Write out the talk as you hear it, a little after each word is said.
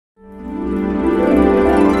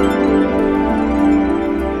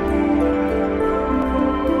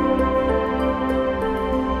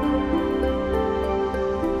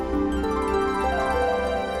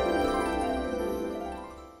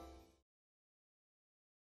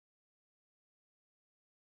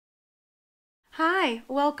Hi,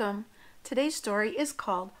 welcome. Today's story is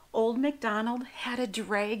called Old MacDonald Had a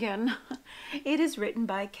Dragon. It is written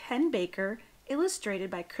by Ken Baker, illustrated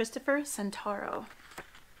by Christopher Santoro.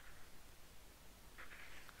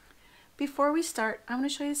 Before we start, I'm going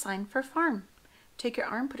to show you the sign for farm. Take your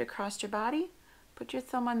arm, put it across your body, put your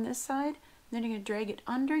thumb on this side, and then you're going to drag it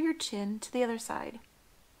under your chin to the other side.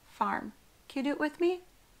 Farm. Can you do it with me?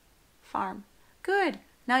 Farm. Good.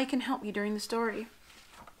 Now you can help me during the story.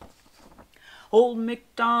 Old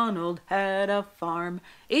MacDonald had a farm,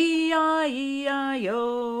 E-I-E-I-O,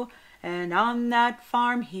 and on that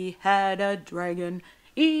farm he had a dragon,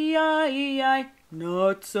 E-I-E-I.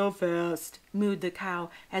 Not so fast, mooed the cow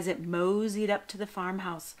as it moseyed up to the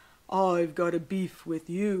farmhouse. I've got a beef with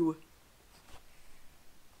you.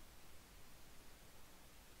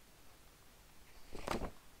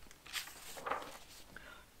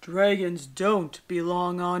 Dragons don't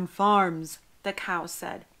belong on farms, the cow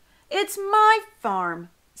said. It's my farm,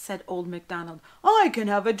 said Old MacDonald. I can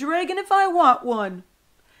have a dragon if I want one.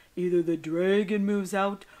 Either the dragon moves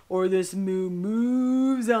out or this moo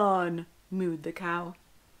moves on, mooed the cow.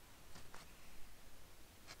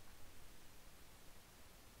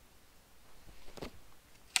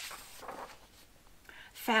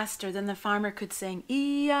 Faster than the farmer could sing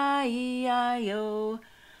E-I-E-I-O,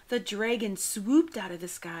 the dragon swooped out of the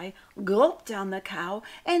sky, gulped down the cow,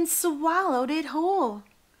 and swallowed it whole.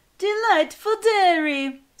 Delightful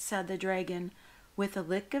dairy, said the dragon. With a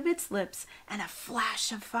lick of its lips and a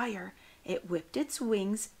flash of fire, it whipped its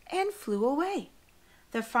wings and flew away.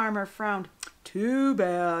 The farmer frowned. Too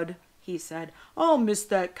bad, he said. I'll miss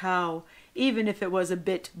that cow, even if it was a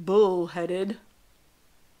bit bull-headed.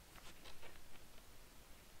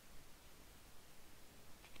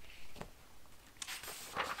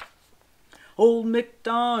 Old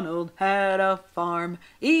MacDonald had a farm,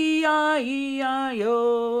 E-I-E-I-O,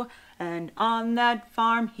 and on that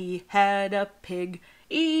farm he had a pig,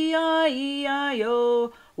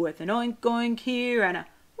 E-I-E-I-O, with an oink-oink here and a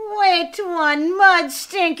wait one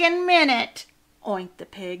mud-stinking minute, oinked the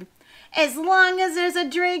pig. As long as there's a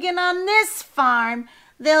dragon on this farm,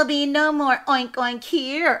 there'll be no more oink-oink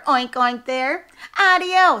here or oink-oink there.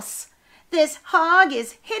 Adios! This hog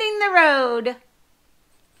is hitting the road.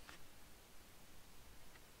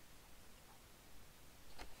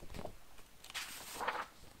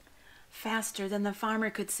 Faster than the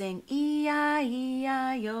farmer could sing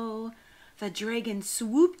E-I-E-I-O, the dragon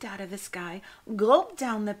swooped out of the sky, gulped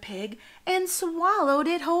down the pig, and swallowed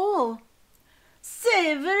it whole.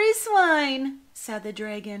 Savory swine, said the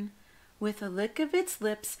dragon. With a lick of its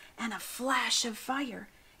lips and a flash of fire,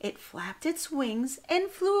 it flapped its wings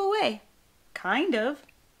and flew away. Kind of.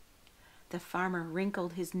 The farmer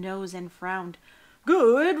wrinkled his nose and frowned.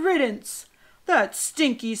 Good riddance. That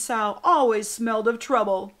stinky sow always smelled of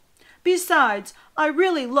trouble. Besides, I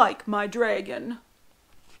really like my dragon.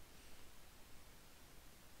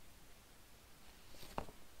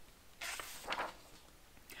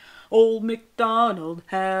 Old MacDonald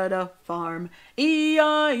had a farm,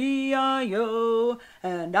 E-I-E-I-O,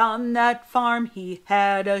 and on that farm he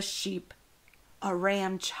had a sheep. A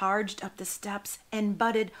ram charged up the steps and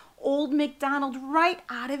butted Old MacDonald right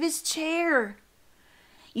out of his chair.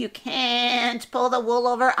 You can't pull the wool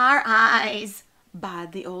over our eyes,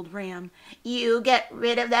 bawled the old ram. You get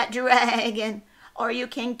rid of that dragon, or you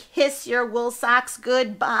can kiss your wool socks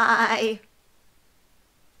goodbye.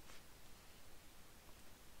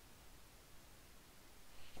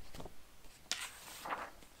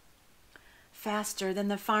 Faster than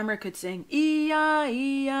the farmer could sing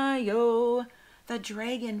E-I-E-I-O, the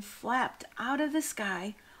dragon flapped out of the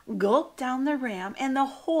sky, gulped down the ram and the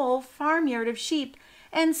whole farmyard of sheep,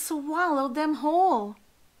 and swallowed them whole.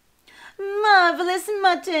 Marvelous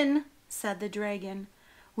mutton, said the dragon.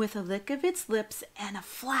 With a lick of its lips and a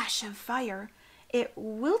flash of fire, it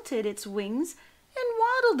wilted its wings and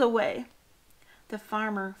waddled away. The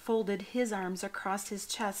farmer folded his arms across his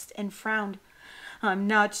chest and frowned. I'm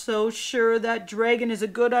not so sure that dragon is a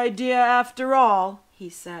good idea after all, he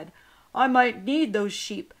said. I might need those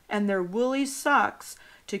sheep and their woolly socks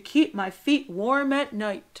to keep my feet warm at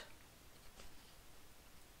night.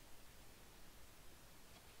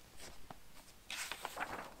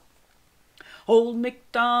 Old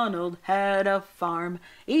MacDonald had a farm,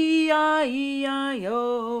 E-I-E-I-O,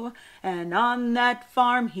 and on that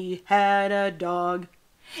farm he had a dog.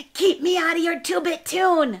 Keep me out of your two-bit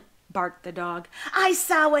tune, barked the dog. I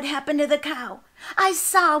saw what happened to the cow. I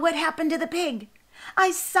saw what happened to the pig.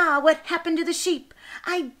 I saw what happened to the sheep.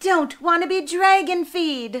 I don't want to be dragon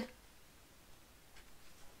feed.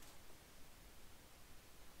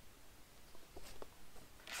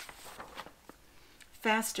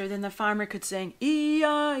 Faster than the farmer could sing, E-I-E-I-O,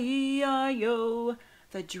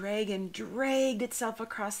 the dragon dragged itself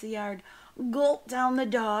across the yard, gulped down the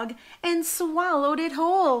dog, and swallowed it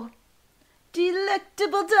whole.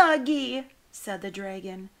 "Delectable doggie," said the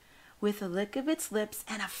dragon. With a lick of its lips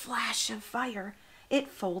and a flash of fire, it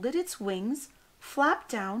folded its wings, flopped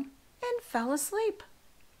down, and fell asleep.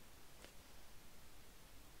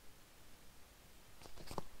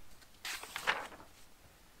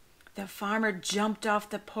 The farmer jumped off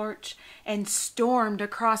the porch and stormed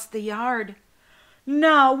across the yard.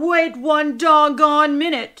 "Now wait one doggone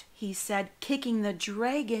minute," he said, kicking the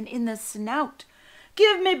dragon in the snout.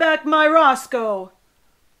 "Give me back my Roscoe."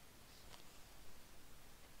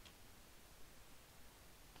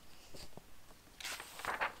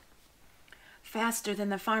 Faster than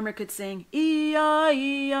the farmer could sing,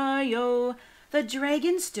 E-I-E-I-O, the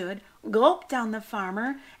dragon stood, gulped down the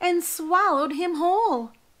farmer, and swallowed him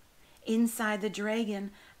whole. Inside the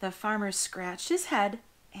dragon, the farmer scratched his head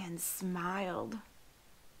and smiled.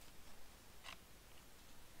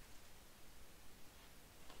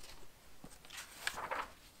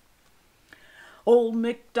 Old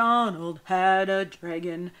MacDonald had a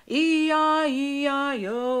dragon,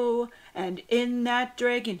 E-I-E-I-O, and in that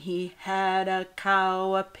dragon he had a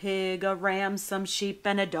cow, a pig, a ram, some sheep,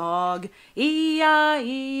 and a dog,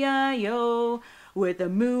 E-I-E-I-O, with a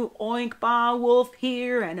moo oink ba wolf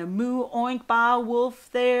here and a moo oink ba wolf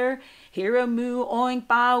there, here a moo oink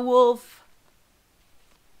ba wolf.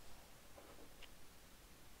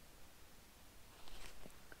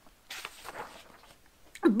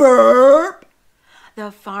 Burp!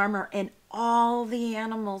 The farmer and all the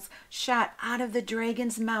animals shot out of the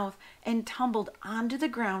dragon's mouth and tumbled onto the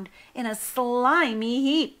ground in a slimy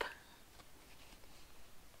heap.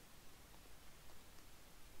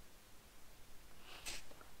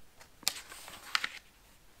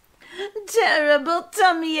 "Terrible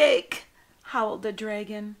tummy ache," howled the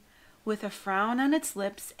dragon. With a frown on its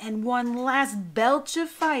lips and one last belch of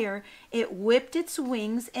fire, it whipped its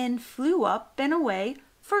wings and flew up and away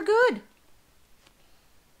for good.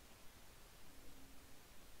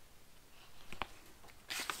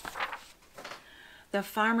 The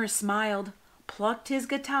farmer smiled, plucked his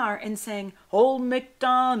guitar, and sang, "Old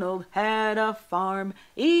MacDonald had a farm,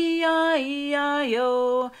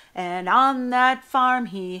 E-I-E-I-O, and on that farm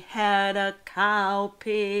he had a cow,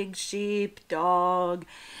 pig, sheep, dog,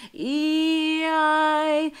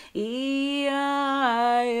 E-I-E-I-O."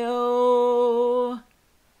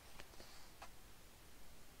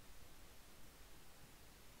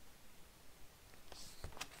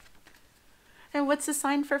 And what's the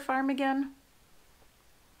sign for farm again?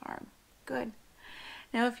 Farm. Good.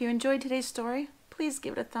 Now, if you enjoyed today's story, please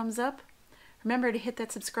give it a thumbs up. Remember to hit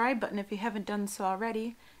that subscribe button if you haven't done so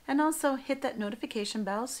already, and also hit that notification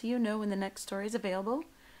bell so you know when the next story is available,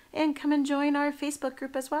 and come and join our Facebook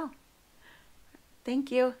group as well.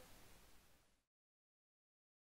 Thank you.